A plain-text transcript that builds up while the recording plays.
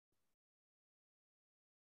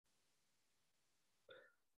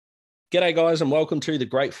G'day, guys, and welcome to the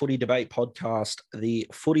Great Footy Debate podcast, the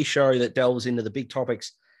footy show that delves into the big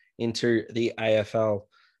topics into the AFL.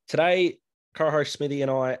 Today, co-host Smithy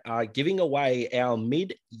and I are giving away our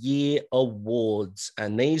mid-year awards,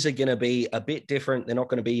 and these are going to be a bit different. They're not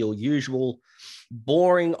going to be your usual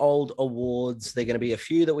boring old awards. They're going to be a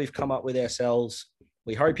few that we've come up with ourselves.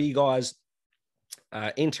 We hope you guys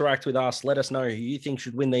interact with us. Let us know who you think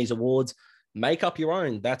should win these awards. Make up your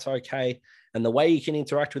own. That's okay. And the way you can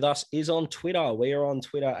interact with us is on Twitter. We are on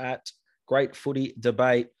Twitter at Great Footy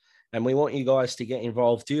Debate, and we want you guys to get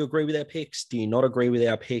involved. Do you agree with our picks? Do you not agree with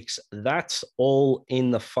our picks? That's all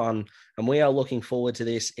in the fun, and we are looking forward to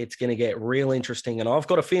this. It's going to get real interesting, and I've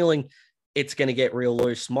got a feeling it's going to get real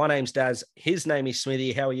loose. My name's Daz. His name is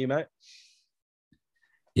Smithy. How are you, mate?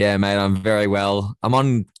 Yeah, mate, I'm very well. I'm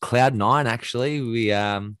on cloud nine, actually.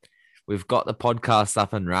 We've got the podcast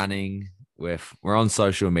up and running. We're on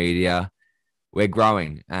social media. We're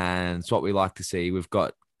growing, and it's what we like to see. We've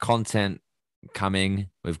got content coming.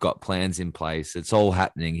 We've got plans in place. It's all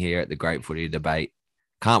happening here at the Great Footy Debate.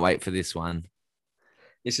 Can't wait for this one.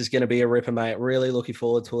 This is going to be a ripper, mate. Really looking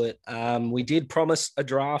forward to it. We did promise a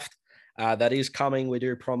draft. That is coming, we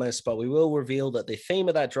do promise, but we will reveal that the theme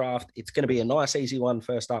of that draft, it's going to be a nice, easy one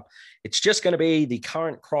first up. It's just going to be the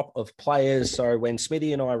current crop of players. So when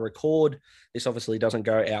Smithy and I record, this obviously doesn't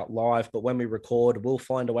go out live, but when we record, we'll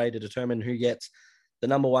find a way to determine who gets the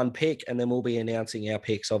number one pick, and then we'll be announcing our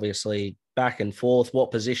picks, obviously, back and forth,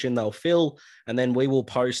 what position they'll fill, and then we will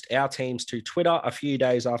post our teams to Twitter a few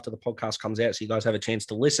days after the podcast comes out, so you guys have a chance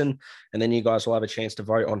to listen, and then you guys will have a chance to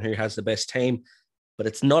vote on who has the best team. But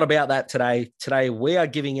it's not about that today. Today, we are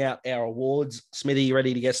giving out our awards. Smithy, you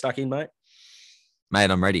ready to get stuck in, mate? Mate,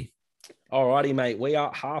 I'm ready. All righty, mate. We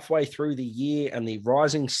are halfway through the year and the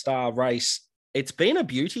Rising Star race. It's been a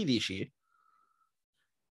beauty this year.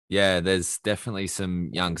 Yeah, there's definitely some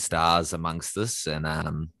young stars amongst us. And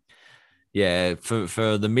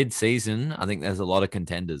for the mid-season, I think there's a lot of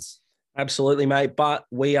contenders. Absolutely, mate. But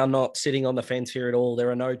we are not sitting on the fence here at all. There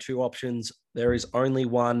are no two options. There is only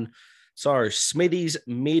one. So Smithy's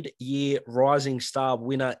mid-year Rising Star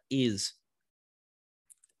winner is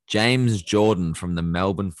James Jordan from the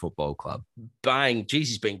Melbourne Football Club. Bang. Jeez,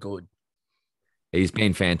 he's been good. He's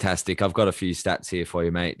been fantastic. I've got a few stats here for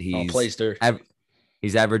you, mate. Please do.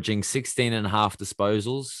 He's averaging 16 and a half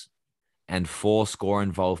disposals and 4 score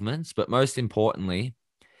involvements. But most importantly,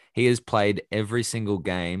 he has played every single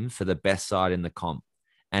game for the best side in the comp.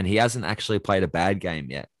 And he hasn't actually played a bad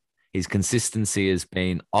game yet. His consistency has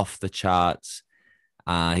been off the charts.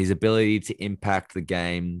 His ability to impact the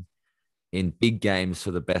game in big games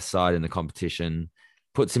for the best side in the competition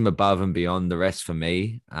puts him above and beyond the rest for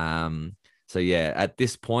me. At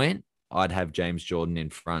this point, I'd have James Jordan in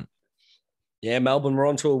front. Yeah, Melbourne were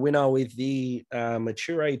on to a winner with the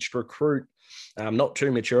mature-aged recruit. Not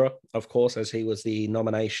too mature, of course, as he was the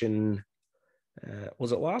nomination.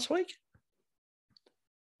 Was it last week?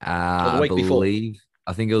 Or the week before?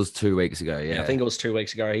 I think it was 2 weeks ago. Yeah, I think it was 2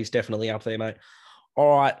 weeks ago. He's definitely up there, mate.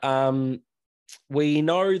 All right. We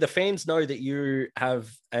know, the fans know that you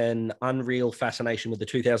have an unreal fascination with the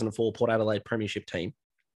 2004 Port Adelaide Premiership team.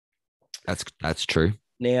 That's true.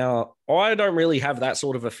 Now, I don't really have that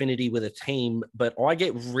sort of affinity with a team, but I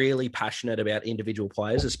get really passionate about individual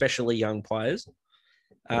players, especially young players.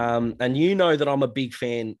 And you know that I'm a big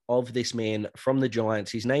fan of this man from the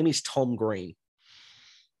Giants. His name is Tom Green.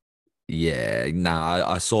 Yeah, no,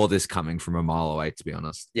 I saw this coming from a mile away, to be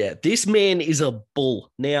honest. Yeah, this man is a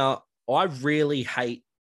bull. Now, I really hate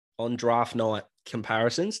on draft night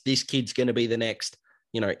comparisons. This kid's going to be the next,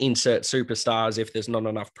 insert superstars if there's not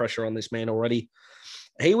enough pressure on this man already.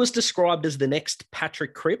 He was described as the next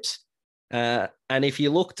Patrick Cripps. And if you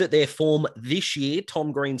looked at their form this year,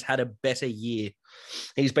 Tom Green's had a better year.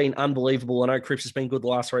 He's been unbelievable. I know Cripps has been good the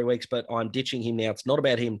last 3 weeks, but I'm ditching him now. It's not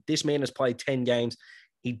about him. This man has played 10 games.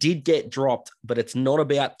 He did get dropped, but it's not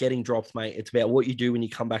about getting dropped, mate. It's about what you do when you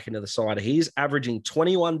come back into the side. He's averaging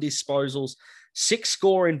 21 disposals, 6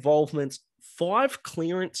 score involvements, 5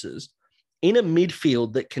 clearances in a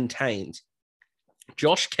midfield that contains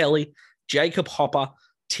Josh Kelly, Jacob Hopper,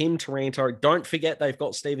 Tim Taranto. Don't forget they've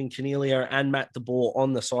got Stephen Coniglio and Matt DeBoer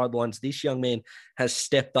on the sidelines. This young man has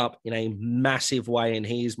stepped up in a massive way, and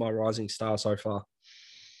he is my rising star so far.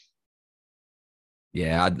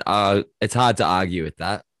 Yeah, it's hard to argue with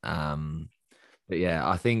that. But yeah,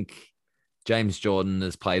 I think James Jordan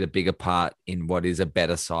has played a bigger part in what is a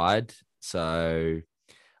better side. So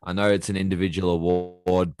I know it's an individual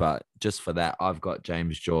award, but just for that, I've got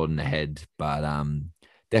James Jordan ahead. But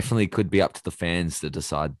definitely could be up to the fans to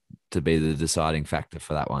decide to be the deciding factor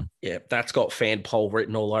for that one. Yeah, that's got fan poll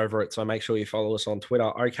written all over it. So make sure you follow us on Twitter.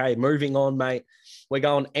 Okay, moving on, mate. We're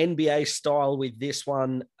going NBA style with this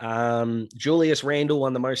one. Julius Randle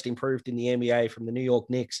won the most improved in the NBA from the New York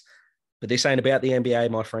Knicks. But this ain't about the NBA,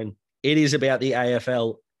 my friend. It is about the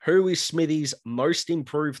AFL. Who is Smithy's most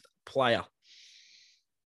improved player?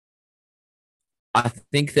 I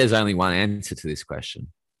think there's only one answer to this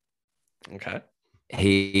question. Okay.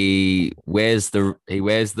 He wears the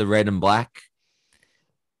red and black.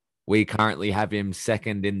 We currently have him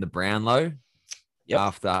second in the Brownlow.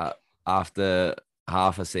 Yep. After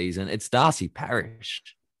half a season. It's Darcy Parish.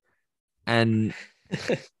 And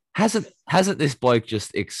hasn't this bloke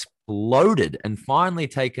just exploded and finally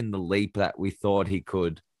taken the leap that we thought he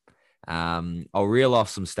could? I'll reel off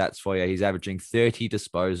some stats for you. He's averaging 30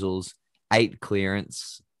 disposals, 8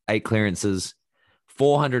 clearances,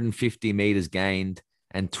 450 meters gained,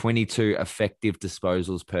 and 22 effective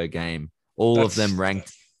disposals per game. All of them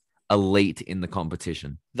ranked elite in the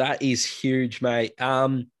competition. That is huge, mate.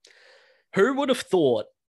 Who would have thought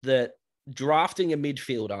that drafting a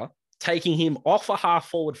midfielder, taking him off a half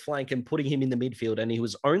forward flank and putting him in the midfield, and he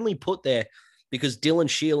was only put there because Dylan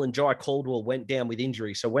Shield and Jai Caldwell went down with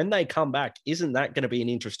injury. So when they come back, isn't that going to be an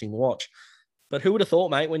interesting watch? But who would have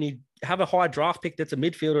thought, mate, when you have a high draft pick that's a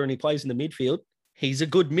midfielder and he plays in the midfield, he's a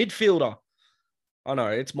good midfielder. I know,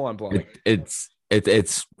 it's mind-blowing. It's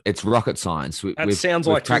rocket science. That sounds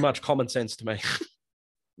like too much common sense to me.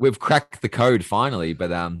 We've cracked the code finally,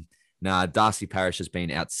 but Darcy Parish has been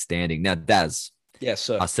outstanding. Now, Daz. Yes,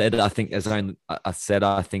 sir. I said I think there's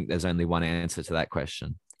only one answer to that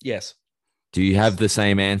question. Yes. Do you have the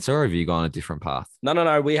same answer, or have you gone a different path?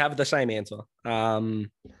 No. We have the same answer.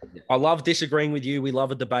 I love disagreeing with you. We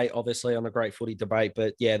love a debate, obviously, on a great footy debate.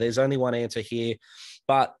 But yeah, there's only one answer here.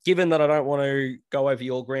 But given that I don't want to go over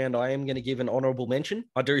your ground, I am going to give an honourable mention.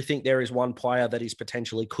 I do think there is one player that is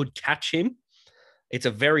potentially could catch him. It's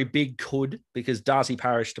a very big could, because Darcy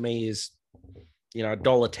Parish to me is,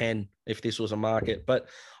 $1.10 if this was a market. But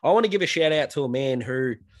I want to give a shout out to a man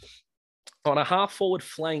who, on a half forward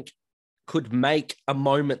flank, could make a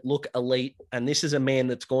moment look elite. And this is a man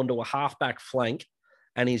that's gone to a halfback flank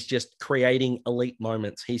and he's just creating elite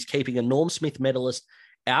moments. He's keeping a Norm Smith medalist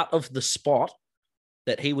out of the spot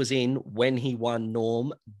that he was in when he won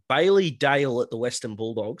Norm. Bailey Dale at the Western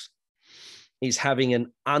Bulldogs is having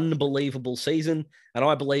an unbelievable season. And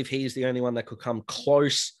I believe he's the only one that could come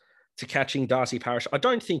close to catching Darcy Parish. I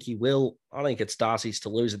don't think he will. I think it's Darcy's to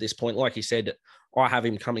lose at this point. Like you said, I have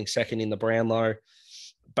him coming second in the Brownlow.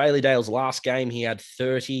 Bailey Dale's last game, he had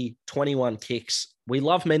 30, 21 kicks. We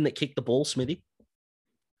love men that kick the ball, Smithy.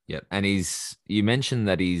 Yep. And you mentioned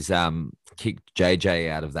that he's kicked JJ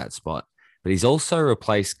out of that spot, but he's also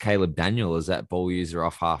replaced Caleb Daniel as that ball user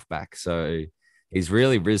off halfback. So he's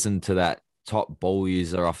really risen to that top ball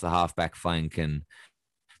user off the halfback flank. And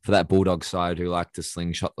for that Bulldog side who like to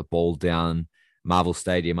slingshot the ball down Marvel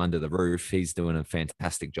Stadium under the roof, he's doing a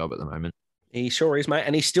fantastic job at the moment. He sure is, mate.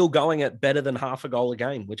 And he's still going at better than half a goal a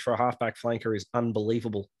game, which for a halfback flanker is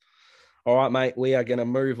unbelievable. All right, mate, we are going to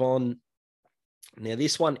move on. Now,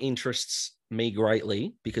 this one interests me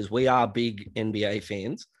greatly because we are big NBA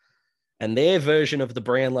fans. And their version of the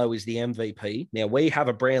Brownlow is the MVP. Now, we have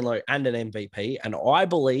a Brownlow and an MVP. And I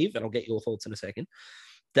believe, and I'll get your thoughts in a second,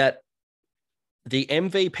 that the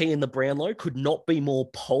MVP in the Brownlow could not be more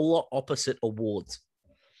polar opposite awards.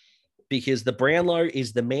 Because the Brownlow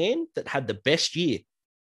is the man that had the best year.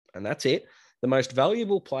 And that's it. The most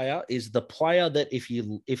valuable player is the player that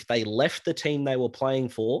if they left the team they were playing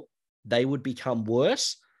for, they would become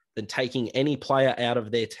worse than taking any player out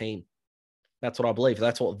of their team. That's what I believe.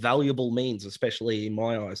 That's what valuable means, especially in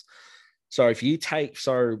my eyes. So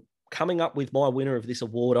coming up with my winner of this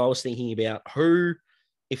award, I was thinking about who,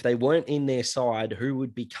 if they weren't in their side, who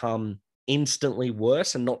would become instantly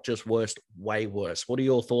worse, and not just worse, way worse. What are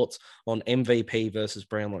your thoughts on MVP versus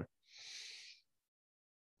Brownlow?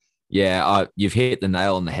 Yeah, you've hit the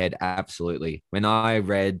nail on the head. Absolutely. When I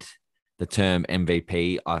read the term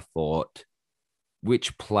MVP, I thought,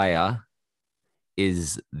 which player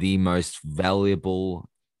is the most valuable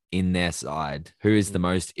in their side? Who is the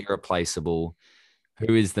most irreplaceable?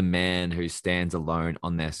 Who is the man who stands alone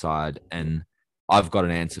on their side? And I've got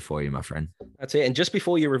an answer for you, my friend. That's it. And just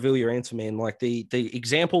before you reveal your answer, man, like the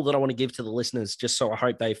example that I want to give to the listeners, just so I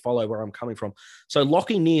hope they follow where I'm coming from. So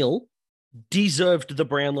Lachie Neale deserved the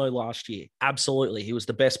Brownlow last year. Absolutely. He was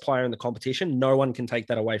the best player in the competition. No one can take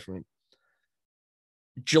that away from him.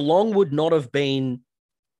 Geelong would not have been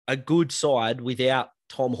a good side without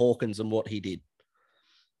Tom Hawkins and what he did.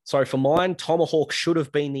 So for mine, Tomahawk should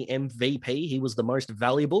have been the MVP. He was the most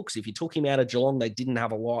valuable because if you took him out of Geelong, they didn't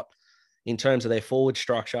have a lot in terms of their forward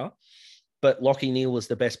structure. But Lachie Neale was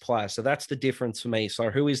the best player. So that's the difference for me. So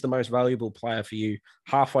who is the most valuable player for you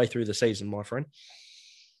halfway through the season, my friend?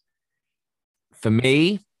 For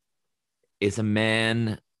me, is a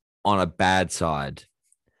man on a bad side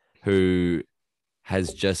who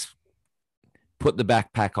has just put the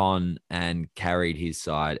backpack on and carried his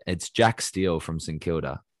side. It's Jack Steele from St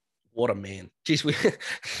Kilda. What a man. Jeez,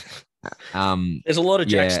 there's a lot of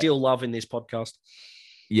Jack Steele love in this podcast.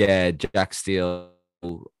 Yeah, Jack Steele.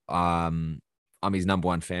 I'm his number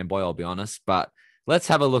one fanboy, I'll be honest. But let's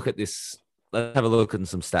have a look at this. Let's have a look at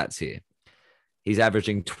some stats here. He's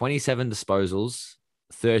averaging 27 disposals,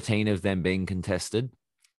 13 of them being contested,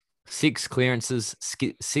 6 clearances,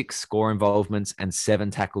 6 score involvements, and 7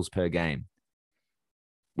 tackles per game.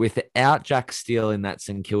 Without Jack Steele in that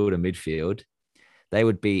St Kilda midfield, they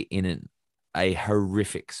would be in a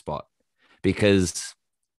horrific spot because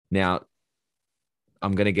now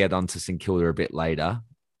I'm going to get onto St Kilda a bit later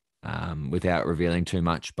without revealing too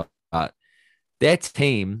much, but their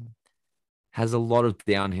team has a lot of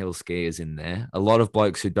downhill skiers in there, a lot of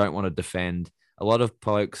blokes who don't want to defend, a lot of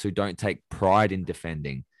blokes who don't take pride in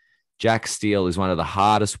defending. Jack Steele is one of the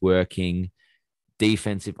hardest working,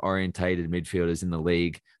 defensive orientated midfielders in the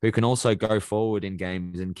league who can also go forward in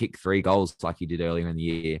games and kick 3 goals like he did earlier in the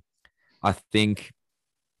year. I think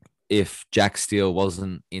if Jack Steele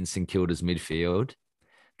wasn't in St Kilda's midfield,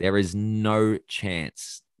 there is no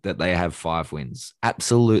chance that they have 5 wins.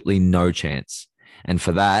 Absolutely no chance. And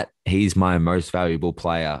for that, he's my most valuable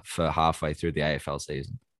player for halfway through the AFL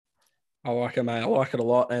season. I like it, mate. I like it a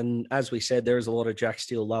lot. And as we said, there is a lot of Jack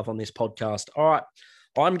Steele love on this podcast. All right.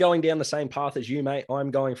 I'm going down the same path as you, mate.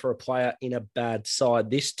 I'm going for a player in a bad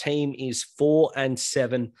side. This team is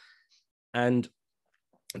 4-7, and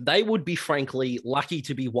they would be, frankly, lucky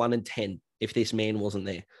to be 1-10 if this man wasn't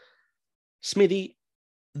there. Smithy,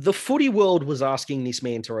 the footy world was asking this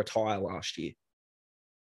man to retire last year.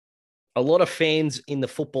 A lot of fans in the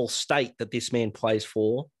football state that this man plays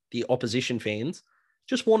for, the opposition fans,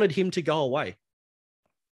 just wanted him to go away.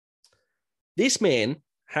 This man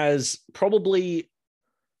has probably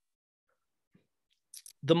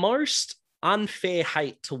the most unfair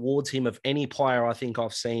hate towards him of any player I think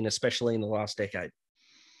I've seen, especially in the last decade.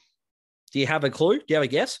 Do you have a clue? Do you have a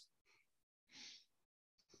guess?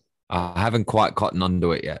 I haven't quite gotten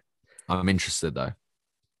onto it yet. I'm interested, though.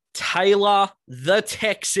 Taylor the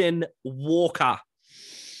Texan Walker.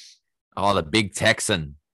 Oh, the big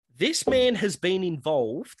Texan. This man has been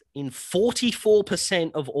involved in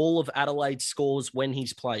 44% of all of Adelaide's scores when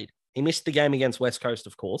he's played. He missed the game against West Coast,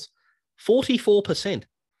 of course. 44%.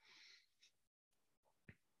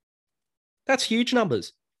 That's huge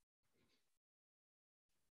numbers.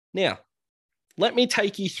 Now, let me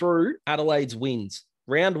take you through Adelaide's wins.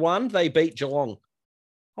 Round 1, they beat Geelong.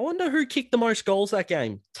 I wonder who kicked the most goals that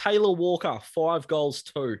game. Taylor Walker, 5 goals,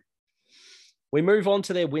 2. We move on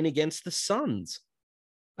to their win against the Suns.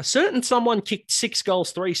 A certain someone kicked 6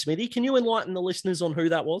 goals, 3, Smithy. Can you enlighten the listeners on who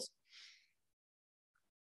that was?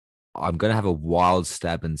 I'm going to have a wild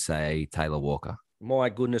stab and say Taylor Walker. My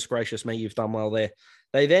goodness gracious me, you've done well there.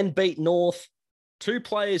 They then beat North. 2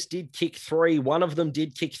 players did kick 3. One of them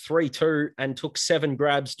did kick 3-2 and took 7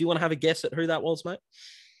 grabs. Do you want to have a guess at who that was, mate?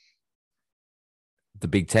 The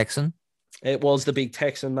big Texan? It was the big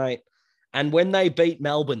Texan, mate. And when they beat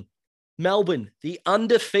Melbourne, the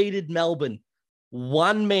undefeated Melbourne,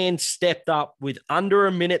 one man stepped up with under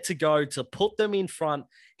a minute to go to put them in front.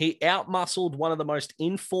 He outmuscled one of the most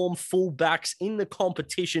informed fullbacks in the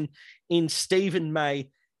competition in Stephen May.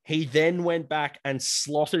 He then went back and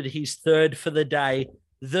slotted his 3rd for the day.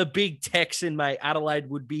 The big Texan, mate. Adelaide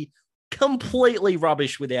would be completely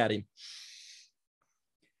rubbish without him.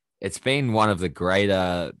 It's been one of the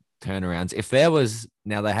greater turnarounds. If there was,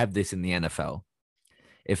 now they have this in the NFL,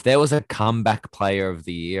 if there was a comeback player of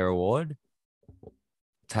the year award,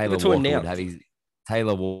 Taylor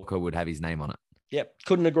Walker would have his name on it. Yep,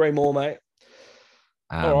 couldn't agree more, mate.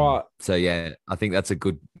 All right. So yeah, I think that's a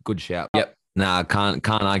good shout. Yep. Nah, can't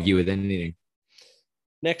argue with anything.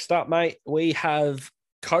 Next up, mate, we have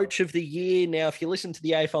Coach of the Year. Now, if you listen to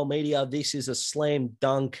the AFL media, this is a slam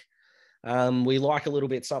dunk. We like a little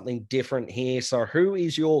bit something different here. So who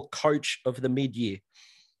is your Coach of the mid-year?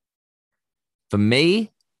 For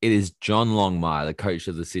me, it is John Longmire, the coach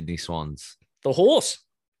of the Sydney Swans. The horse.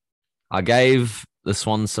 I gave the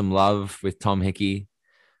Swans some love with Tom Hickey,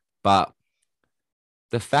 but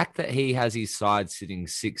the fact that he has his side sitting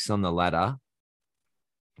 6th on the ladder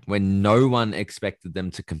when no one expected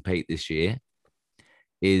them to compete this year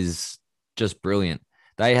is just brilliant.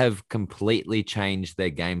 They have completely changed their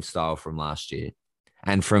game style from last year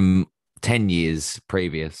and from 10 years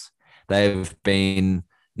previous. They've been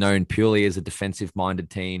known purely as a defensive minded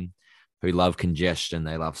team who love congestion.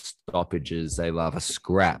 They love stoppages. They love a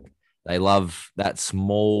scrap. They love that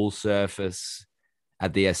small surface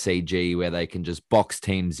at the SCG where they can just box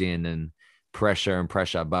teams in and pressure and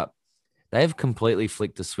pressure. But they've completely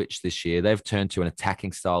flicked the switch this year. They've turned to an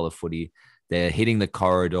attacking style of footy. They're hitting the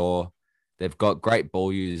corridor. They've got great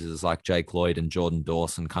ball users like Jake Lloyd and Jordan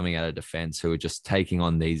Dawson coming out of defense who are just taking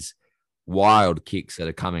on these wild kicks that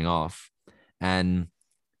are coming off. And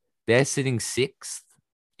they're sitting sixth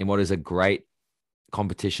in what is a great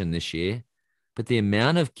competition this year. But the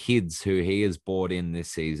amount of kids who he has brought in this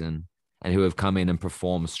season and who have come in and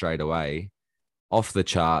performed straight away, off the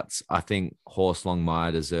charts. I think Horst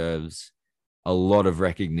Longmire deserves a lot of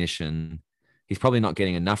recognition. He's probably not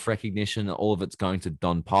getting enough recognition. All of it's going to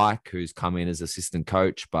Don Pike, who's come in as assistant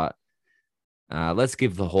coach. But let's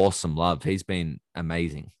give the horse some love. He's been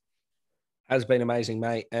amazing. Has been amazing,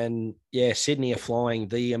 mate. And yeah, Sydney are flying.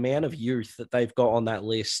 The amount of youth that they've got on that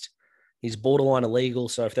list is borderline illegal.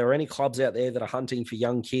 So if there are any clubs out there that are hunting for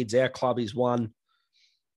young kids, our club is one.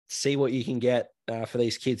 See what you can get for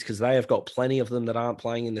these kids, because they have got plenty of them that aren't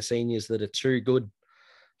playing in the seniors that are too good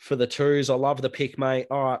for the twos. I love the pick, mate.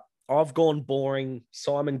 All right, I've gone boring.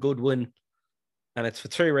 Simon Goodwin, and it's for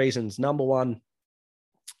two reasons. Number one,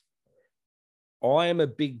 I am a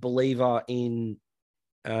big believer in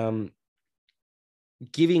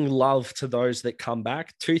giving love to those that come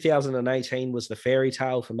back. 2018 was the fairy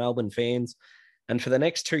tale for Melbourne fans, and for the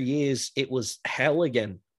next 2 years, it was hell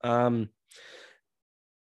again.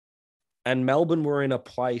 And Melbourne were in a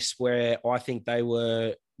place where I think they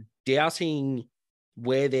were doubting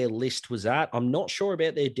where their list was at. I'm not sure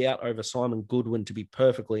about their doubt over Simon Goodwin, to be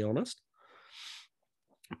perfectly honest.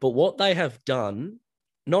 But what they have done,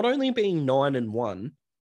 not only being 9-1,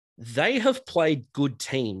 they have played good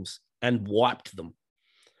teams and wiped them.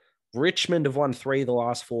 Richmond have won 3 of the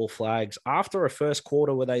last 4 flags. After a first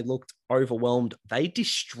quarter where they looked overwhelmed, they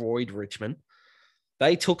destroyed Richmond.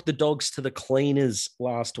 They took the Dogs to the cleaners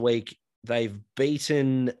last week. They've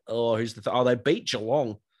beaten, they beat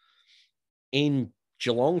Geelong in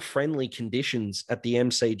Geelong-friendly conditions at the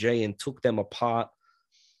MCG and took them apart.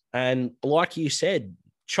 And like you said,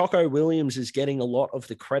 Choco Williams is getting a lot of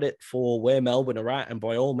the credit for where Melbourne are at. And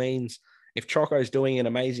by all means, if Choco's doing an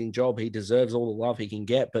amazing job, he deserves all the love he can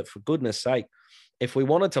get. But for goodness sake, if we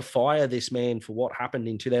wanted to fire this man for what happened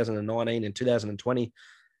in 2019 and 2020,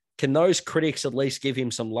 can those critics at least give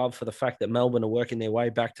him some love for the fact that Melbourne are working their way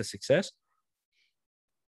back to success?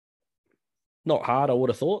 Not hard, I would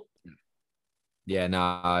have thought. Yeah, no,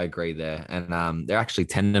 I agree there. And they're actually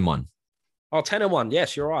 10-1. Oh, 10-1.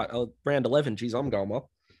 Yes, you're right. Round 11. Geez, I'm going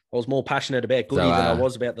well. I was more passionate about Goody than I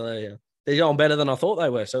was about the... they're going better than I thought they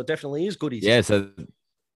were. So it definitely is Goodies. Yeah, so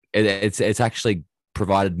it's actually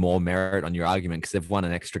provided more merit on your argument because they've won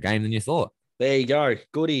an extra game than you thought. There you go.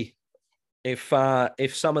 Goody. If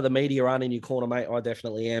some of the media aren't in your corner, mate, I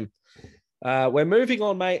definitely am. We're moving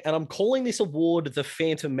on, mate, and I'm calling this award the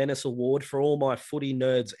Phantom Menace Award for all my footy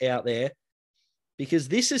nerds out there, because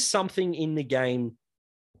this is something in the game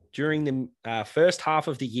during the first half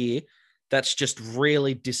of the year that's just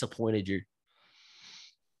really disappointed you.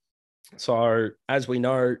 So, as we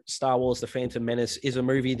know, Star Wars The Phantom Menace is a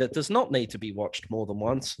movie that does not need to be watched more than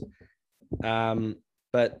once.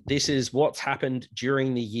 But this is what's happened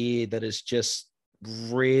during the year that has just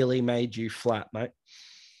really made you flat, mate.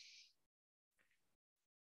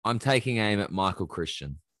 I'm taking aim at Michael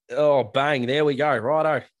Christian. Oh, bang. There we go.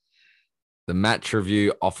 Righto. The match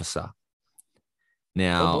review officer.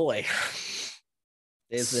 Now, oh boy.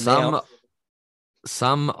 There's the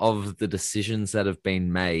some of the decisions that have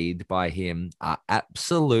been made by him are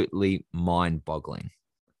absolutely mind-boggling.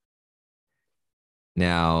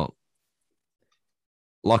 Now,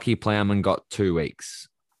 Lockie Plowman got 2 weeks.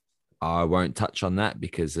 I won't touch on that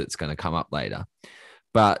because it's going to come up later.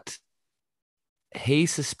 But he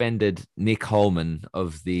suspended Nick Holman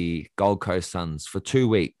of the Gold Coast Suns for 2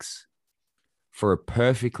 weeks for a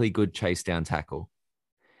perfectly good chase down tackle.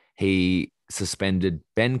 He suspended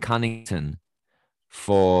Ben Cunnington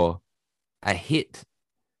for a hit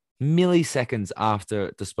milliseconds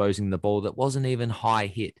after disposing the ball that wasn't even high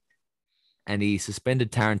hit. And he suspended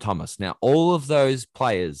Taron Thomas. Now, all of those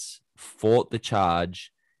players fought the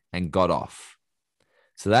charge and got off.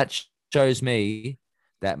 So that shows me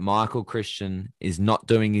that Michael Christian is not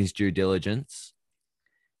doing his due diligence.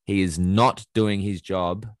 He is not doing his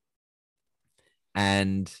job.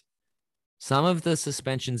 And some of the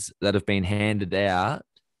suspensions that have been handed out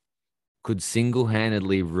could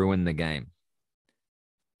single-handedly ruin the game.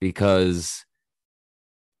 because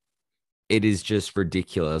it is just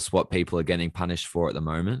ridiculous what people are getting punished for at the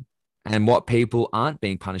moment and what people aren't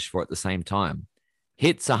being punished for at the same time.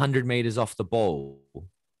 Hits 100 meters off the ball,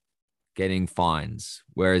 getting fines,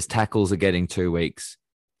 whereas tackles are getting 2 weeks.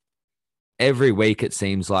 Every week, it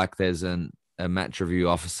seems like there's a match review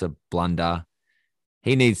officer blunder.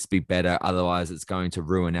 He needs to be better. Otherwise, it's going to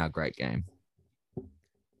ruin our great game.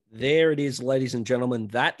 There it is, ladies and gentlemen.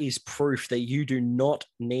 That is proof that you do not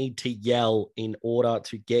need to yell in order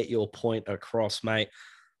to get your point across, mate.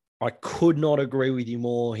 I could not agree with you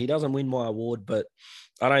more. He doesn't win my award, but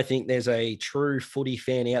I don't think there's a true footy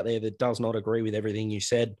fan out there that does not agree with everything you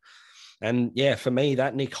said. And yeah, for me,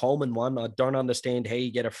 that Nick Holman one, I don't understand how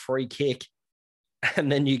you get a free kick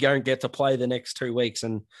and then you don't get to play the next 2 weeks.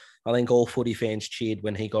 And I think all footy fans cheered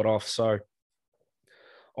when he got off. So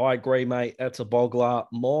I agree, mate. That's a boggler.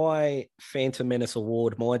 My Phantom Menace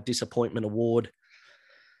award, my disappointment award,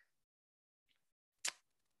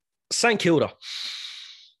 St Kilda.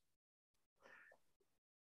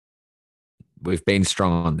 We've been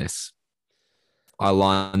strong on this. I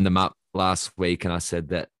lined them up last week and I said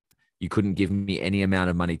that you couldn't give me any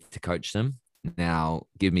amount of money to coach them. Now,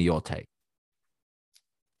 give me your take.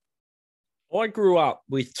 I grew up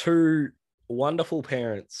with two wonderful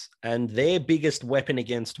parents, and their biggest weapon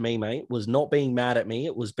against me, mate, was not being mad at me.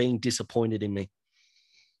 It was being disappointed in me.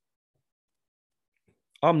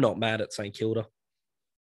 I'm not mad at St Kilda.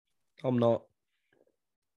 I'm not.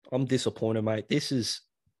 I'm disappointed, mate. This is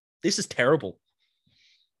terrible.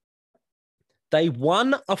 They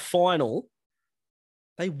won a final.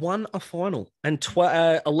 And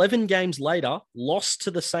 11 games later, lost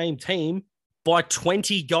to the same team by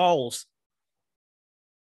 20 goals.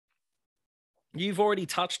 You've already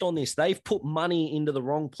touched on this. They've put money into the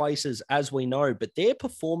wrong places, as we know, but their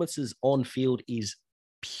performances on field is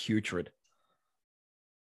putrid.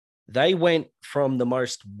 They went from the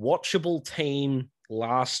most watchable team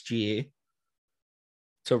last year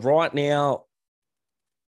to right now.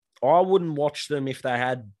 I wouldn't watch them if they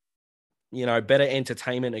had, better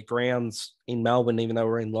entertainment at grounds in Melbourne, even though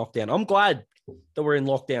we're in lockdown. I'm glad that we're in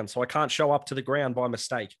lockdown, so I can't show up to the ground by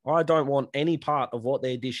mistake. I don't want any part of what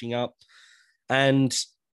they're dishing up. And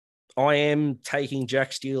I am taking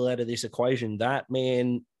Jack Steele out of this equation. That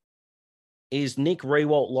man is Nick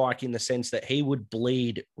Rewalt-like in the sense that he would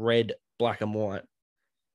bleed red, black and white.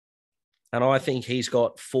 And I think he's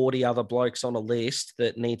got 40 other blokes on a list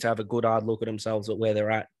that need to have a good hard look at themselves at where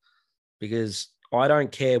they're at. Because I don't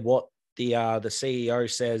care what the CEO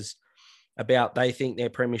says about they think their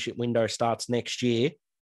premiership window starts next year.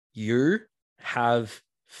 You have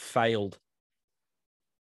failed.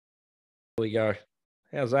 There we go.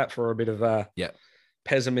 How's that for a bit of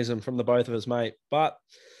pessimism from the both of us, mate? But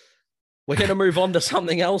we're going to move on to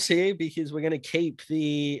something else here because we're going to keep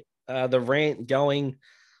the rant going.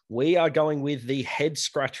 We are going with the Head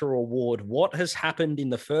Scratcher Award. What has happened in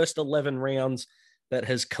the first 11 rounds that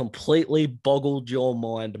has completely boggled your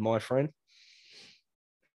mind, my friend?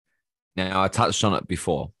 Now, I touched on it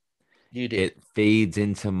before. You did. It feeds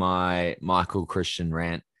into my Michael Christian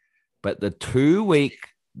rant. But the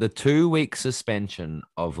 2-week suspension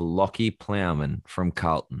of Lockie Plowman from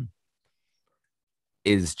Carlton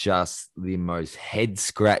is just the most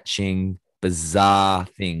head-scratching, bizarre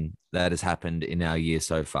thing that has happened in our year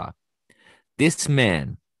so far. This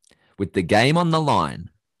man, with the game on the line,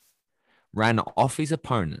 ran off his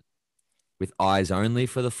opponent with eyes only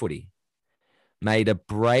for the footy, made a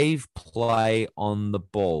brave play on the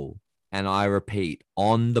ball, and I repeat,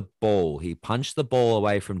 on the ball. He punched the ball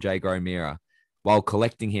away from Jago O'Meara while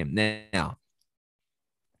collecting him. Now,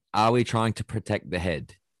 are we trying to protect the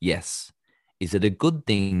head? Yes. Is it a good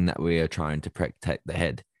thing that we are trying to protect the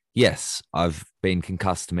head? Yes. I've been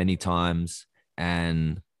concussed many times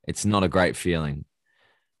and it's not a great feeling.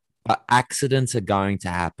 But accidents are going to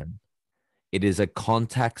happen. It is a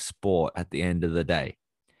contact sport at the end of the day.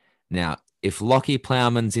 Now, if Lockie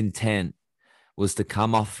Plowman's intent was to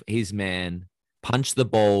come off his man, punch the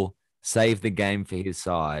ball, save the game for his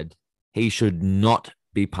side, he should not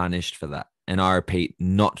be punished for that. And I repeat,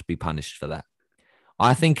 not be punished for that.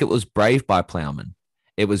 I think it was brave by Plowman.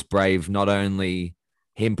 It was brave not only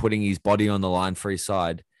him putting his body on the line for his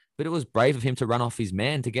side, but it was brave of him to run off his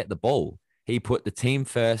man to get the ball. He put the team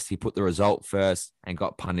first, he put the result first, and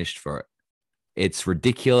got punished for it. It's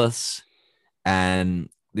ridiculous. And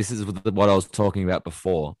this is what I was talking about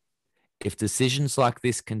before. If decisions like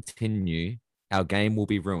this continue, our game will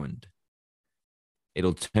be ruined.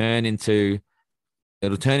 It'll turn into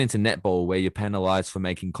netball where you're penalized for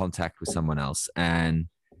making contact with someone else. And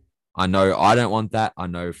I know I don't want that. I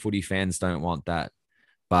know footy fans don't want that.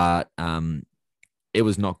 But it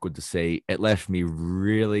was not good to see. It left me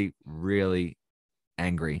really, really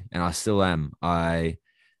angry, and I still am. I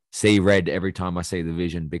see red every time I see the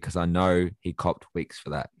vision because I know he copped weeks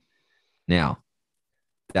for that. Now,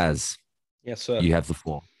 Daz, Yes, sir. you have the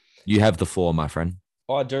floor. You have the floor, my friend.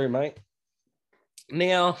 I do, mate.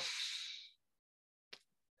 Now,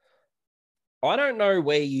 I don't know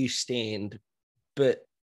where you stand, but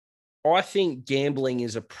I think gambling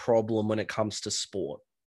is a problem when it comes to sport.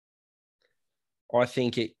 I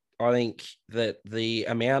think that the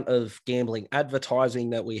amount of gambling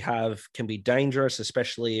advertising that we have can be dangerous,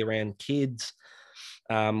 especially around kids.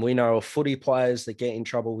 We know of footy players that get in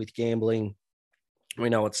trouble with gambling. We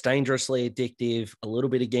know it's dangerously addictive. A little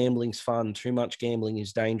bit of gambling's fun. Too much gambling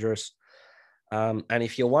is dangerous. And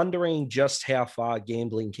if you're wondering just how far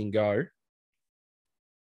gambling can go,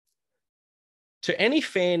 to any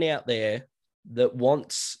fan out there that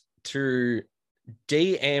wants to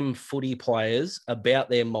DM footy players about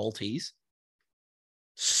their multis,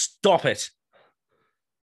 stop it.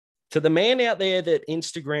 To the man out there that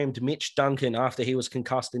Instagrammed Mitch Duncan after he was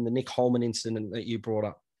concussed in the Nick Holman incident that you brought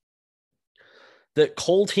up, that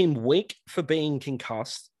called him weak for being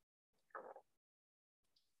concussed,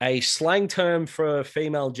 a slang term for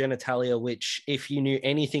female genitalia, which, if you knew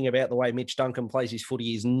anything about the way Mitch Duncan plays his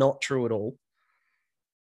footy, is not true at all.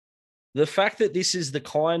 The fact that this is the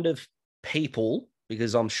kind of people,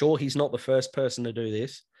 because I'm sure he's not the first person to do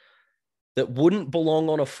this, that wouldn't belong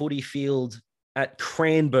on a footy field at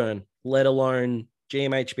Cranbourne, let alone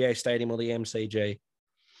GMHBA Stadium or the MCG.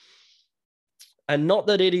 And not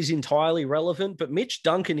that it is entirely relevant, but Mitch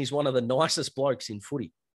Duncan is one of the nicest blokes in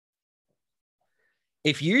footy.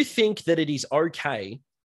 If you think that it is okay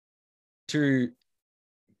to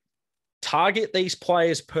target these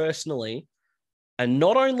players personally and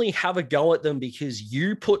not only have a go at them because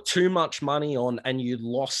you put too much money on and you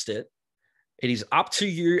lost it, it is up to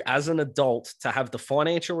you as an adult to have the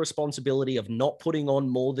financial responsibility of not putting on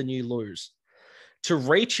more than you lose. To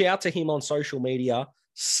reach out to him on social media,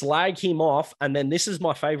 slag him off, and then this is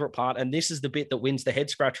my favorite part, and this is the bit that wins the Head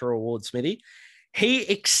Scratcher Award, Smithy. He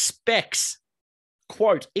expects,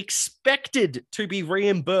 quote, expected to be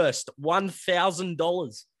reimbursed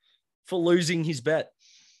 $1,000 for losing his bet.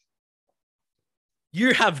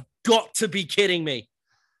 You have got to be kidding me.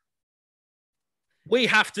 We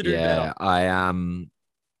have to do better. I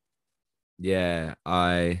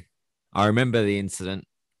remember the incident.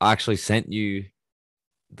 I actually sent you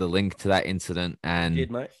the link to that incident, and You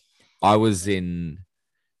did, mate. I was in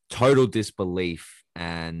total disbelief,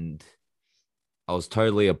 and I was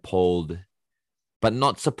totally appalled, but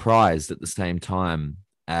not surprised at the same time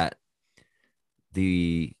at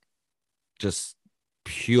the just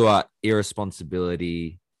pure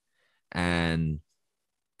irresponsibility and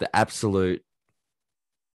the absolute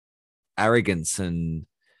arrogance. And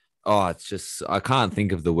it's just, I can't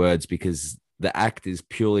think of the words because the act is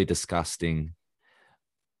purely disgusting.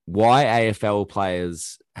 Why AFL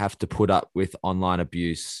players have to put up with online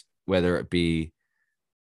abuse, whether it be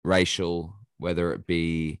racial, whether it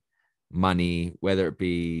be money, whether it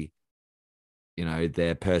be,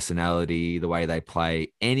 their personality, the way they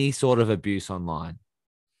play, any sort of abuse online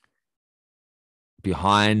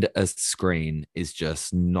behind a screen is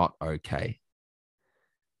just not okay.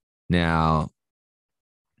 Now,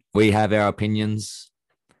 we have our opinions.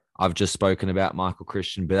 I've just spoken about Michael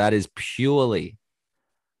Christian, but that is purely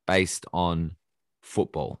based on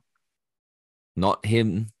football, not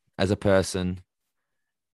him as a person,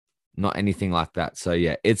 not anything like that. So,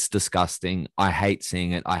 yeah, it's disgusting. I hate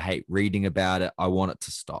seeing it. I hate reading about it. I want it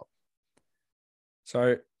to stop.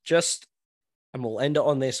 So and we'll end it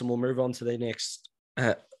on this and we'll move on to the next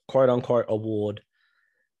quote unquote award.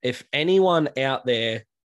 If anyone out there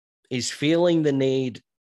is feeling the need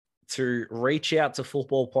to reach out to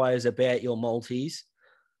football players about your multis,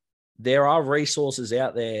 there are resources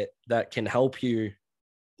out there that can help you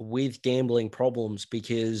with gambling problems,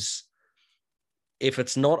 because if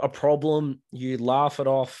it's not a problem, you laugh it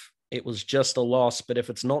off. It was just a loss. But if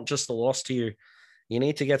it's not just a loss to you, you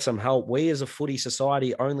need to get some help. We as a footy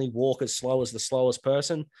society only walk as slow as the slowest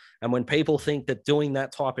person. And when people think that doing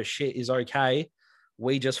that type of shit is okay,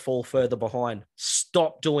 we just fall further behind.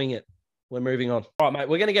 Stop doing it. We're moving on. All right, mate,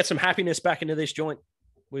 we're going to get some happiness back into this joint.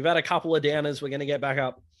 We've had a couple of downers. We're going to get back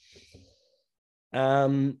up.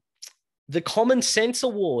 The Common Sense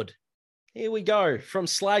Award. Here we go. From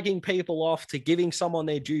slagging people off to giving someone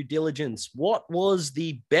their due diligence. What was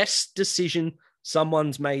the best decision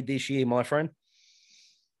someone's made this year, my friend?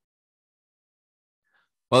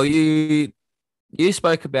 Well, you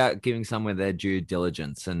spoke about giving someone their due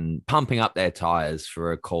diligence and pumping up their tires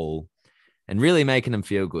for a call and really making them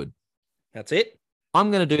feel good. That's it.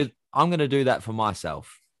 I'm gonna do that for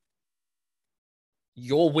myself.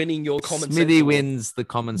 You're winning your common sense. Smithy wins the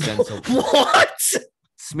common sense award. What?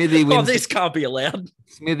 Smithy Oh, wins. this can't be allowed.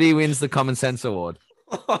 Smithy wins the common sense award.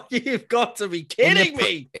 Oh, you've got to be kidding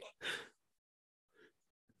me.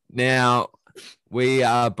 Now, we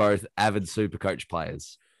are both avid Supercoach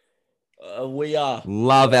players. We are.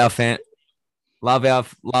 Love our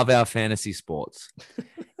fantasy sports.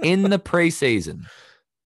 In the preseason,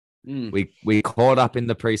 we caught up in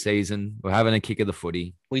the preseason. We're having a kick of the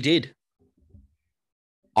footy. We did.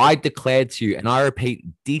 I declared to you, and I repeat,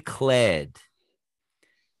 declared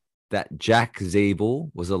that Jack Zeeble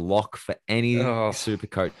was a lock for any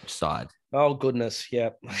Supercoach side. Oh, goodness.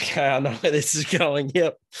 Yep. Okay, I know where this is going.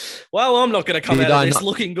 Yep. Well, I'm not going to come out of this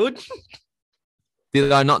looking good.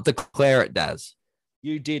 Did I not declare it, Daz?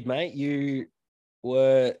 You did, mate. You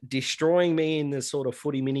were destroying me in the sort of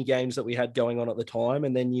footy mini games that we had going on at the time,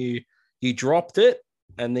 and then you dropped it,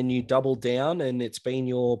 and then you doubled down, and it's been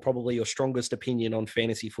probably your strongest opinion on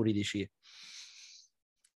fantasy footy this year.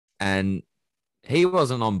 And he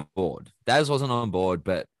wasn't on board. Daz wasn't on board,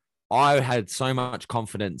 but I had so much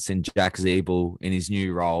confidence in Jack Zeeble in his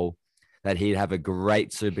new role that he'd have a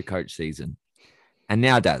great Supercoach season. And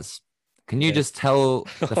now, Daz, can you just tell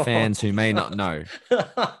the fans who may not know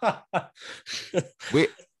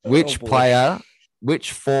which player,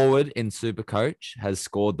 which forward in Supercoach has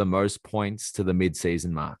scored the most points to the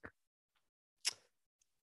mid-season mark?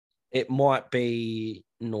 It might be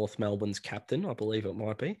North Melbourne's captain. I believe it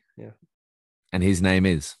might be. Yeah. And his name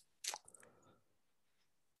is?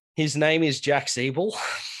 His name is Jack Zeeble.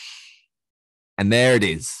 And there it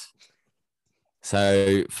is.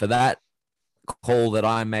 So for that call that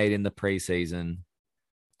I made in the preseason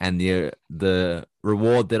and the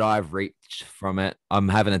reward that I've reached from it, I'm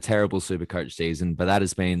having a terrible Supercoach season, but that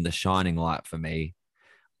has been the shining light for me.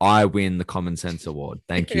 I win the Common Sense Award.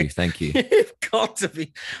 Thank you. Thank you. You've got to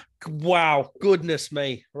be. Wow. Goodness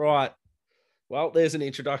me. Right. Well, there's an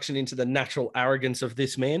introduction into the natural arrogance of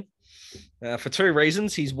this man. For two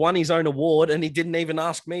reasons. He's won his own award and he didn't even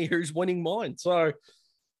ask me who's winning mine. So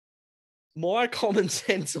my Common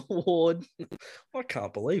Sense Award, I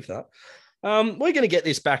can't believe that. We're going to get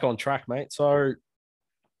this back on track, mate. So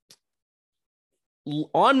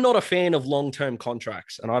I'm not a fan of long-term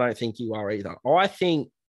contracts, and I don't think you are either. I think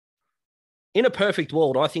in a perfect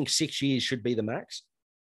world, I think 6 years should be the max.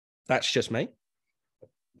 That's just me.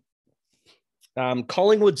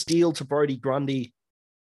 Collingwood's deal to Brodie Grundy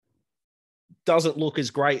doesn't look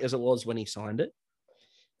as great as it was when he signed it.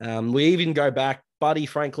 We even go back, Buddy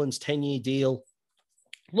Franklin's 10-year deal,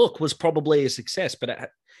 was probably a success,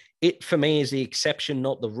 but it for me is the exception,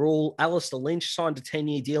 not the rule. Alistair Lynch signed a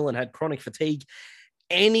 10-year deal and had chronic fatigue.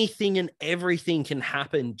 Anything and everything can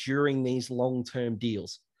happen during these long-term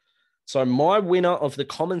deals. So my winner of the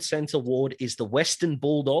Common Sense Award is the Western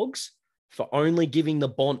Bulldogs for only giving the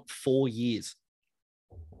Bont 4 years.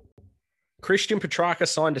 Christian Petrarca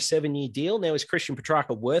signed a 7-year deal. Now, is Christian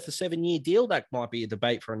Petrarca worth a 7-year deal? That might be a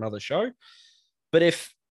debate for another show. But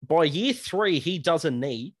if by year 3 he does a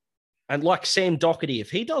knee, and like Sam Doherty, if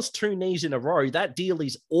he does 2 knees in a row, that deal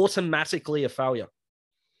is automatically a failure.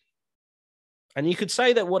 And you could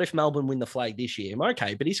say that, what if Melbourne win the flag this year?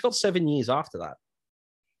 Okay, but he's got 7 years after that.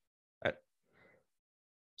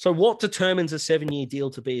 So what determines a 7-year deal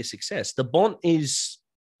to be a success? The Bont is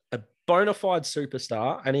a bona fide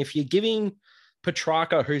superstar. And if you're giving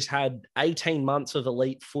Petrarca, who's had 18 months of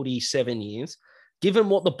elite footy, 7 years, given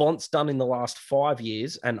what the Bont's done in the last 5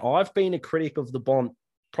 years, and I've been a critic of the Bont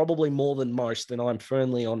probably more than most, and I'm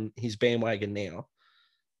firmly on his bandwagon now,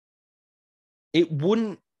 it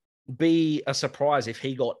wouldn't be a surprise if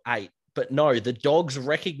he got 8. But no, the Dogs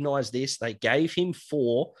recognize this. They gave him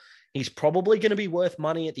 4. He's probably going to be worth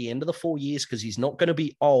money at the end of the 4 years because he's not going to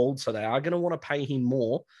be old, so they are going to want to pay him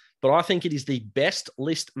more. But I think it is the best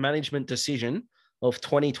list management decision of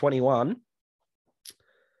 2021.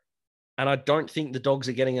 And I don't think the Dogs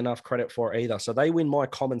are getting enough credit for it either. So they win my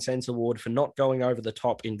Common Sense Award for not going over the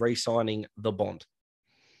top in re-signing the Bont.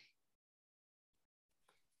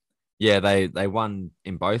 Yeah, they won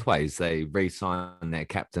in both ways. They re-signed their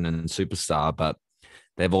captain and superstar, but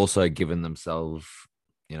they've also given themselves,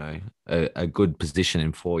 a good position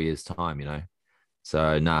in 4 years' time,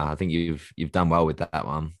 So, I think you've done well with that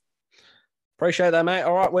one. Appreciate that, mate.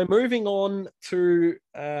 All right, we're moving on to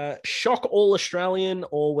Shock All Australian,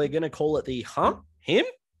 or we're going to call it the Him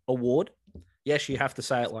Award. Yes, you have to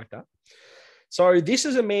say it like that. So this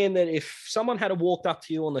is a man that if someone had walked up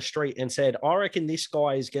to you on the street and said, I reckon this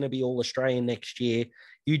guy is going to be All Australian next year,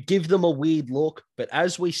 You'd give them a weird look, but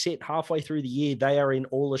as we sit halfway through the year, they are in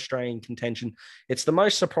All-Australian contention. It's the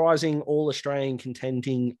most surprising All-Australian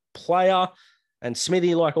contending player. And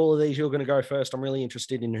Smithy, like all of these, you're going to go first. I'm really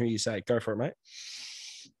interested in who you say. Go for it, mate.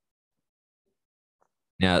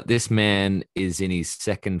 Now, this man is in his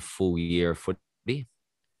second full year of footy.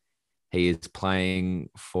 He is playing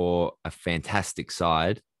for a fantastic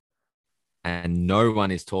side, and no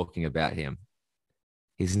one is talking about him.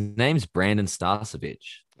 His name's Brandon Starcevic.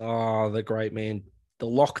 Oh, the great man. The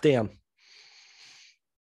lockdown.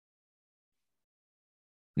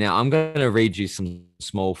 Now, I'm going to read you some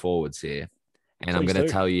small forwards here, and I'm going to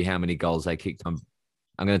tell you how many goals they kicked on.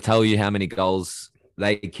 I'm going to tell you how many goals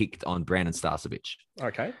they kicked on Brandon Starcevic.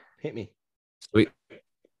 Okay, hit me.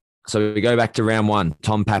 So we go back to round one.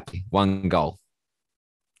 Tom Papley, 1 goal.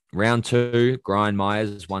 Round 2, Brian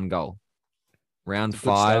Myers, 1 goal. Round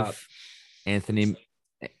 5, Anthony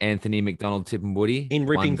McDonald Tippenwoody. In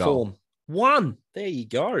ripping form. 1. There you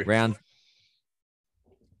go.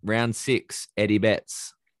 Round 6, Eddie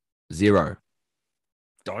Betts, 0.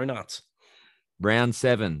 Donuts. Round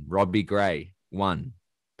 7, Robbie Gray, 1.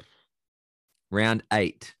 Round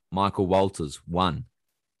 8, Michael Walters, 1.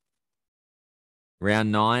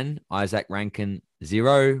 Round 9, Isaac Rankin,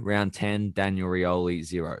 0. Round 10, Daniel Rioli,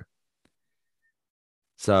 0.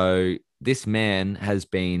 So this man has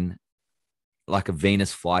been like a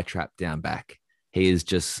Venus flytrap down back. He has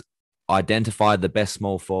just identified the best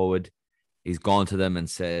small forward. He's gone to them and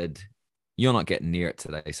said, "You're not getting near it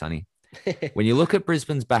today, Sonny." When you look at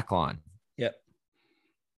Brisbane's backline, yep,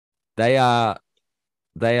 they are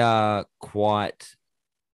quite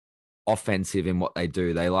offensive in what they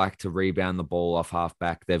do. They like to rebound the ball off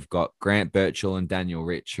halfback. They've got Grant Birchall and Daniel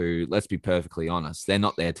Rich, who, let's be perfectly honest, they're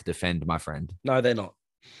not there to defend, my friend. No, they're not.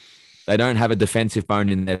 They don't have a defensive bone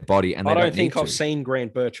in their body, and I don't think I've seen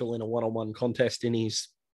Grant Birchall in a one-on-one contest in his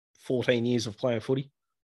 14 years of playing footy.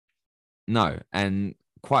 No, and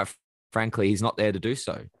quite frankly, he's not there to do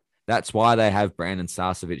so. That's why they have Brandon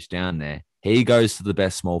Starcevic down there. He goes to the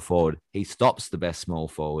best small forward. He stops the best small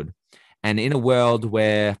forward. And in a world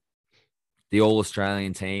where the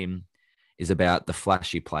All-Australian team is about the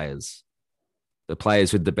flashy players, the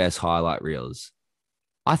players with the best highlight reels,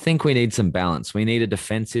 I think we need some balance. We need a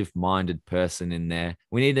defensive-minded person in there.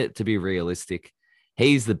 We need it to be realistic.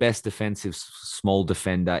 He's the best defensive small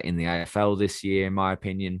defender in the AFL this year, in my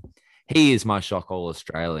opinion. He is my shock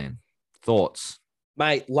All-Australian. Thoughts?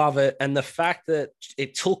 Mate, love it. And the fact that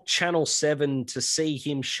it took Channel 7 to see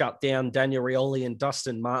him shut down Daniel Rioli and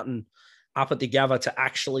Dustin Martin up at the Gabba to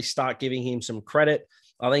actually start giving him some credit,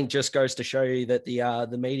 I think just goes to show you that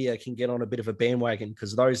the media can get on a bit of a bandwagon,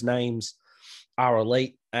 because those names are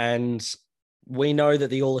elite. And we know that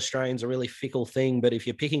the All-Australians are a really fickle thing, but if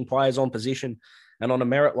you're picking players on position and on a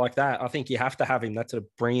merit like that, I think you have to have him. That's a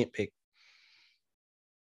brilliant pick.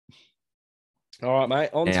 All right, mate.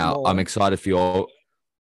 I'm excited for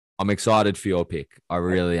your pick. I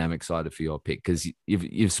really am excited for your pick, because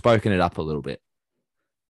you've spoken it up a little bit.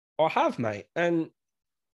 I have, mate. And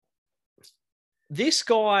this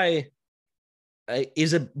guy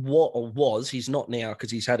he's not now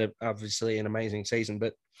because he's had obviously an amazing season,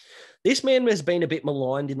 but this man has been a bit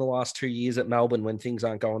maligned in the last 2 years at Melbourne when things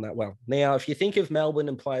aren't going that well. Now, if you think of Melbourne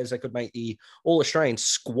and players that could make the All-Australian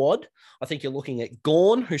squad, I think you're looking at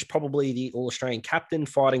Gawn, who's probably the All-Australian captain,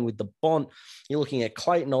 fighting with the Bont. You're looking at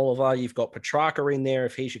Clayton Oliver. You've got Petrarca in there.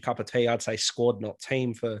 If he's your cup of tea, I'd say squad, not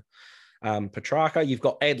team for Petrarca. You've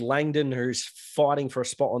got Ed Langdon, who's fighting for a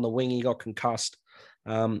spot on the wing. He got concussed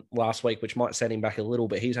last week, which might set him back a little,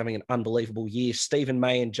 but he's having an unbelievable year. Stephen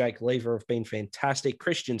May and Jake Lever have been fantastic.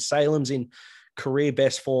 Christian Salem's in career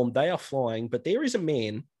best form. They are flying, but there is a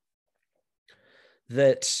man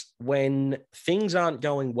that when things aren't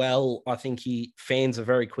going well, I think fans are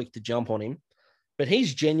very quick to jump on him, but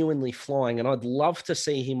he's genuinely flying, and I'd love to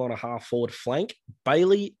see him on a half-forward flank.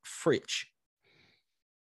 Bailey Fritsch.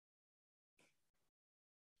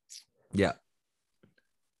 Yeah.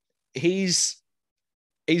 He's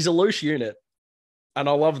a loose unit, and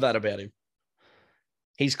I love that about him.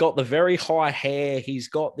 He's got the very high hair. He's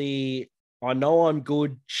got the "I know I'm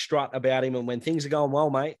good" strut about him, and when things are going well,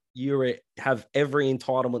 mate, you have every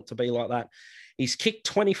entitlement to be like that. He's kicked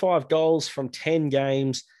 25 goals from 10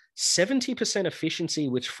 games, 70% efficiency,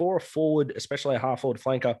 which for a forward, especially a half-forward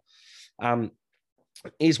flanker,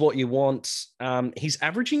 is what you want. He's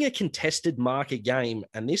averaging a contested mark a game,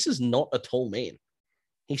 and this is not a tall man.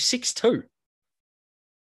 He's 6'2".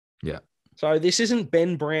 Yeah. So this isn't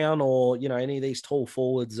Ben Brown or, any of these tall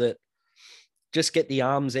forwards that just get the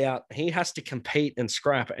arms out. He has to compete and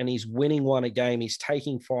scrap, and he's winning one a game. He's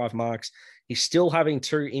taking 5 marks. He's still having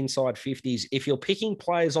 2 inside 50s. If you're picking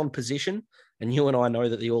players on position, and you and I know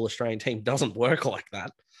that the All-Australian team doesn't work like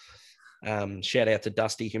that. Shout out to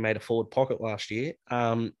Dusty, who made a forward pocket last year.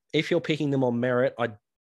 If you're picking them on merit, I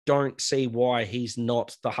don't see why he's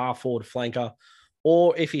not the half-forward flanker,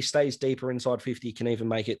 or if he stays deeper inside 50, can even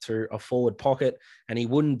make it to a forward pocket, and he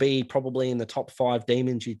wouldn't be probably in the top 5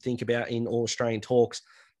 demons you'd think about in All-Australian talks.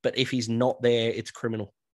 But if he's not there, it's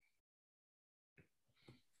criminal.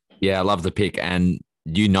 Yeah, I love the pick. And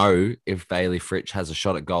if Bailey Fritsch has a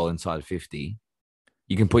shot at goal inside 50,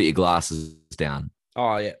 you can put your glasses down.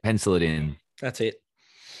 Oh, yeah. Pencil it in. That's it.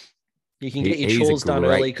 You can get your chores done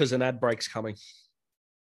early because an ad break's coming.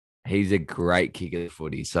 He's a great kicker of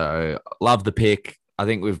footy. So love the pick. I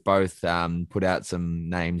think we've both put out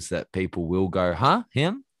some names that people will go, huh?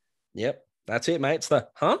 Him? Yep. That's it, mate. It's the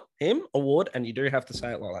him award, and you do have to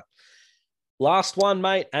say it like that. Last one,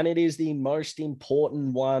 mate, and it is the most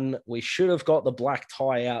important one. We should have got the black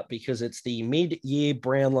tie out because it's the mid-year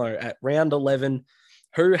Brownlow at round 11.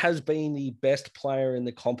 Who has been the best player in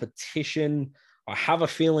the competition? I have a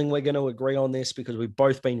feeling we're going to agree on this because we've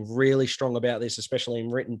both been really strong about this, especially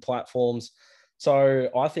in written platforms.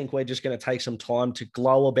 So I think we're just going to take some time to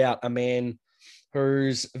glow about a man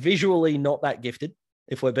who's visually not that gifted,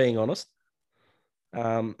 if we're being honest.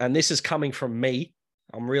 And this is coming from me.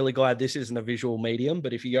 I'm really glad this isn't a visual medium,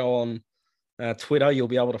 but if you go on Twitter, you'll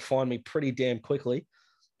be able to find me pretty damn quickly.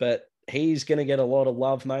 But he's going to get a lot of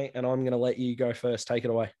love, mate, and I'm going to let you go first. Take it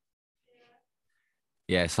away.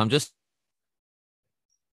 Yeah, so I'm just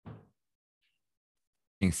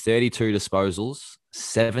 32 disposals,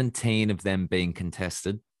 17 of them being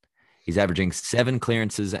contested. He's averaging 7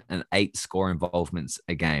 clearances and 8 score involvements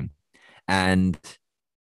a game. And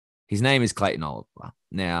his name is Clayton Oliver.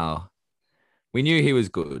 Now, we knew he was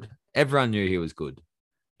good. Everyone knew he was good.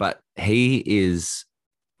 But he is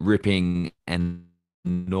ripping an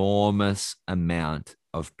enormous amount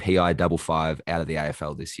of PI 55 out of the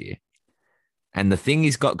AFL this year. And the thing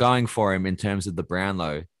he's got going for him in terms of the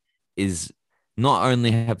Brownlow is not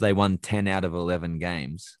only have they won 10 out of 11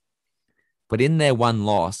 games, but in their one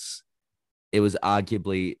loss, it was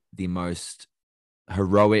arguably the most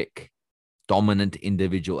heroic, dominant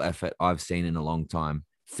individual effort I've seen in a long time.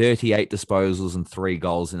 38 disposals and 3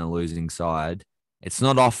 goals in a losing side. It's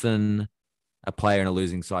not often a player in a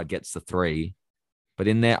losing side gets the 3, but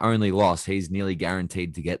in their only loss, he's nearly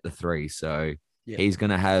guaranteed to get the 3. So he's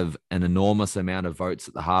going to have an enormous amount of votes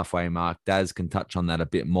at the halfway mark. Daz can touch on that a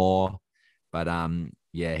bit more, but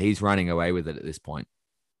he's running away with it at this point.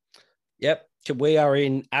 Yep. We are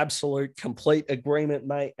in absolute complete agreement,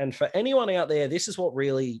 mate. And for anyone out there, this is what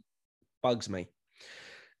really bugs me.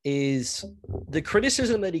 Is the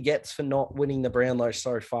criticism that he gets for not winning the Brownlow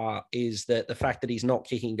so far is that the fact that he's not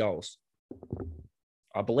kicking goals.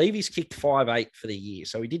 I believe he's kicked 5-8 for the year.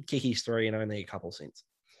 So he did kick his 3 and only a couple since.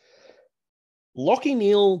 Lachie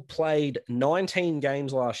Neale played 19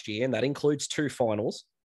 games last year, and that includes 2 finals.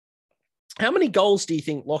 How many goals do you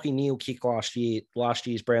think Lachie Neale kicked last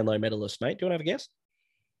year's Brownlow medalist, mate? Do you want to have a guess?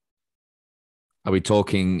 Are we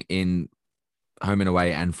talking in home and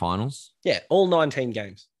away and finals? Yeah, all 19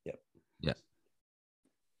 games. Yep. Yeah.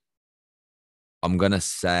 I'm going to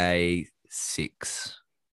say 6.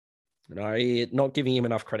 No, not giving him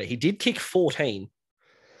enough credit. He did kick 14.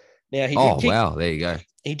 Now, wow. There you go.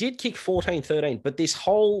 He did kick 14, 13. But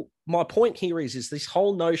my point here is this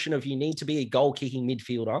whole notion of you need to be a goal-kicking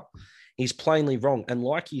midfielder is plainly wrong. And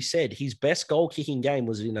like you said, his best goal-kicking game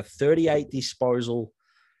was in a 38 disposal.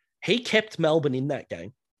 He kept Melbourne in that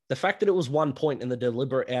game. The fact that it was 1 point in the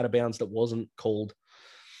deliberate out of bounds that wasn't called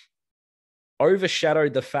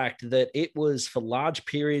overshadowed the fact that it was, for large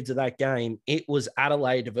periods of that game, it was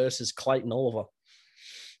Adelaide versus Clayton Oliver.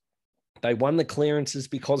 They won the clearances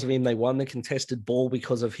because of him. They won the contested ball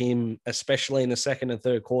because of him, especially in the second and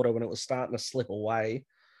third quarter when it was starting to slip away.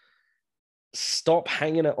 Stop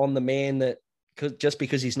hanging it on the man just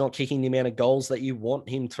because he's not kicking the amount of goals that you want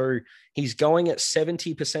him to. He's going at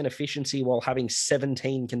 70% efficiency while having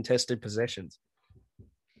 17 contested possessions.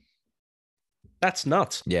 That's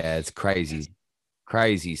nuts. Yeah, it's crazy.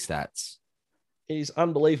 Crazy stats. It is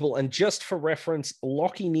unbelievable. And just for reference,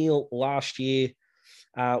 Lachie Neale last year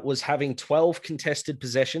was having 12 contested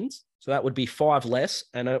possessions. So that would be 5 less.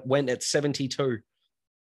 And it went at 72%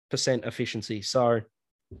 efficiency. So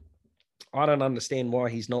I don't understand why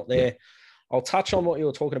he's not there. I'll touch on what you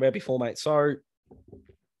were talking about before, mate. So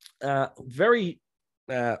very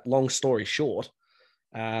long story short,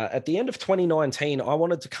 at the end of 2019, I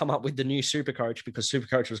wanted to come up with the new Supercoach because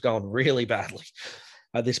Supercoach was going really badly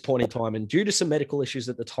at this point in time. And due to some medical issues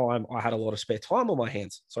at the time, I had a lot of spare time on my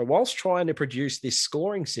hands. So whilst trying to produce this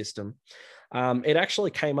scoring system, It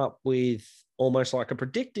actually came up with almost like a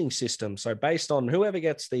predicting system. So based on whoever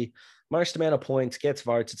gets the most amount of points gets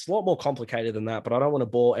votes. It's a lot more complicated than that, but I don't want to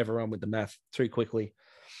bore everyone with the math too quickly.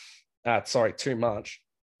 Too much.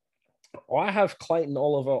 I have Clayton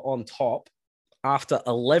Oliver on top after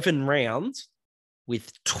 11 rounds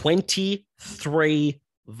with 23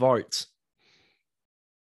 votes.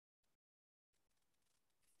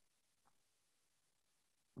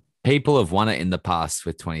 People have won it in the past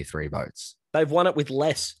with 23 votes. They've won it with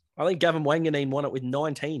less. I think Gavin Wanganeen won it with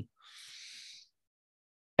 19.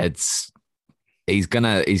 He's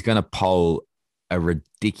gonna poll a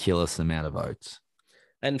ridiculous amount of votes.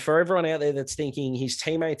 And for everyone out there that's thinking his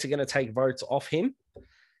teammates are going to take votes off him,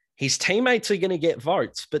 his teammates are going to get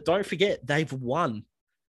votes, but don't forget they've won.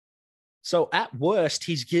 So at worst,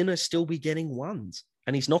 he's going to still be getting ones,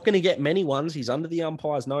 and he's not going to get many ones. He's under the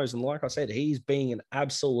umpire's nose. And like I said, he's being an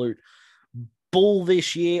absolute bull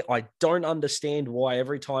this year. I don't understand why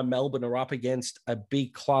every time Melbourne are up against a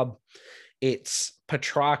big club, it's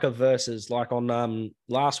Petrarca versus, like on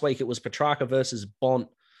last week, it was Petrarca versus Bont.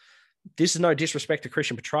 This is no disrespect to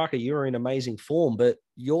Christian Petrarca. You're in amazing form, but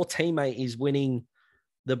your teammate is winning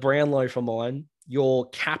the Brownlow for mine. Your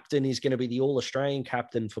captain is going to be the All-Australian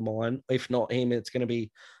captain for mine. If not him, it's going to be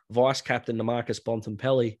vice captain Marcus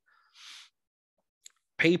Bontempelli.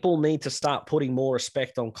 People need to start putting more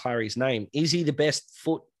respect on Clary's name. Is he the best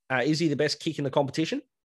is he the best kick in the competition?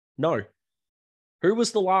 No. Who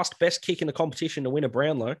was the last best kick in the competition to win a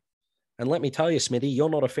Brownlow? And let me tell you, Smithy, you're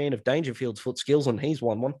not a fan of Dangerfield's foot skills, and he's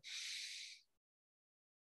won one.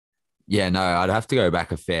 Yeah, no, I'd have to go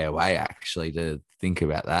back a fair way, actually, to think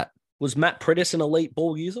about that. Was Matt Prittis an elite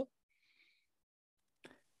ball user?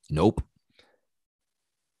 Nope.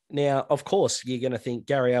 Now, of course, you're going to think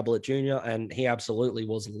Gary Ablett Jr., and he absolutely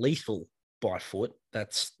was lethal by foot.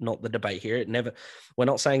 That's not the debate here. We're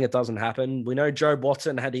not saying it doesn't happen. We know Jobe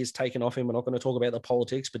Watson had his taken off him. We're not going to talk about the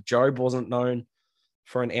politics, but Jobe wasn't known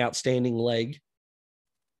for an outstanding leg.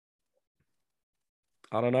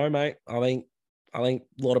 I don't know, mate. I think a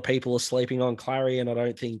lot of people are sleeping on Clary, and I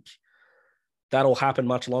don't think that'll happen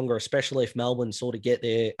much longer, especially if Melbourne sort of get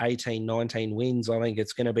their 18, 19 wins. I think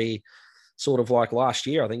it's going to be sort of like last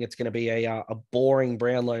year. I think it's going to be a boring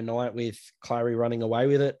Brownlow night with Clary running away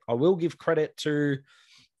with it. I will give credit to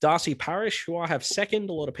Darcy Parish, who I have second.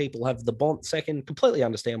 A lot of people have the Bont second. Completely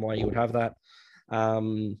understand why you would have that.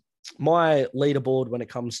 My leaderboard when it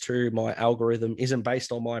comes to my algorithm isn't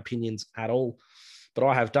based on my opinions at all, but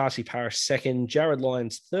I have Darcy Parish second, Jared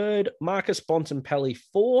Lyons third, Marcus Bontempelli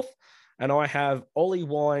fourth, and I have Ollie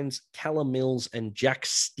Wines, Callum Mills, and Jack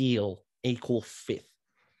Steele equal fifth.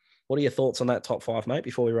 What are your thoughts on that top five, mate,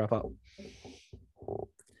 before we wrap up?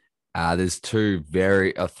 There's three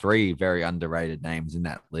very underrated names in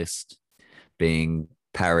that list, being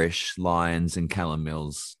Parish, Lyons, and Callum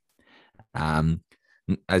Mills.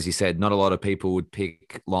 As you said, not a lot of people would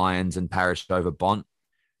pick Lyons and Parish over Bont.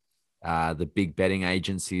 The big betting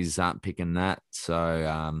agencies aren't picking that.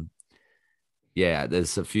 So,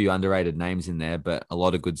 there's a few underrated names in there, but a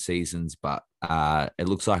lot of good seasons. But it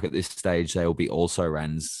looks like at this stage, they will be also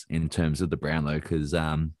runs in terms of the Brownlow because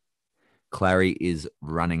Clary is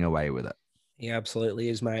running away with it. He absolutely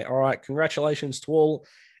is, mate. All right. Congratulations to all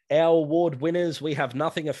our award winners. We have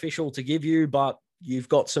nothing official to give you, but you've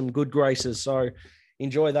got some good graces. So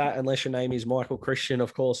enjoy that, unless your name is Michael Christian,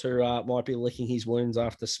 of course, who might be licking his wounds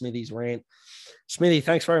after Smithy's rant. Smithy,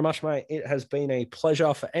 thanks very much, mate. It has been a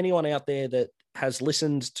pleasure. For anyone out there that has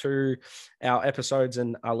listened to our episodes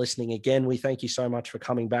and are listening again, we thank you so much for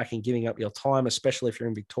coming back and giving up your time, especially if you're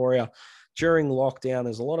in Victoria. During lockdown,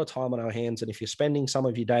 there's a lot of time on our hands, and if you're spending some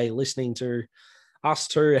of your day listening to us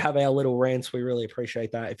to have our little rants, we really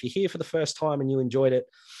appreciate that. If you're here for the first time and you enjoyed it,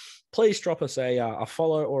 please drop us a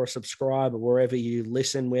follow or a subscribe wherever you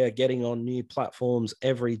listen. We're getting on new platforms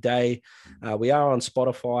every day. We are on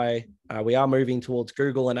Spotify. We are moving towards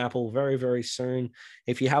Google and Apple very, very soon.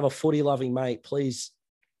 If you have a footy-loving mate, please,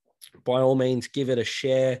 by all means, give it a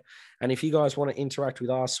share. And if you guys want to interact with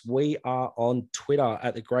us, we are on Twitter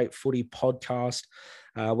at the Great Footy Podcast.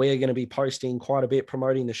 We are going to be posting quite a bit,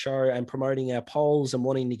 promoting the show and promoting our polls and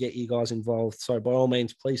wanting to get you guys involved. So by all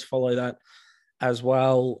means, please follow that as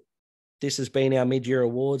well. This has been our mid-year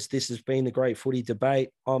awards. This has been the Great Footy Debate.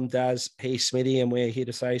 I'm Daz, he's Smithy, and we're here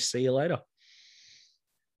to say see you later.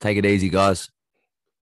 Take it easy, guys.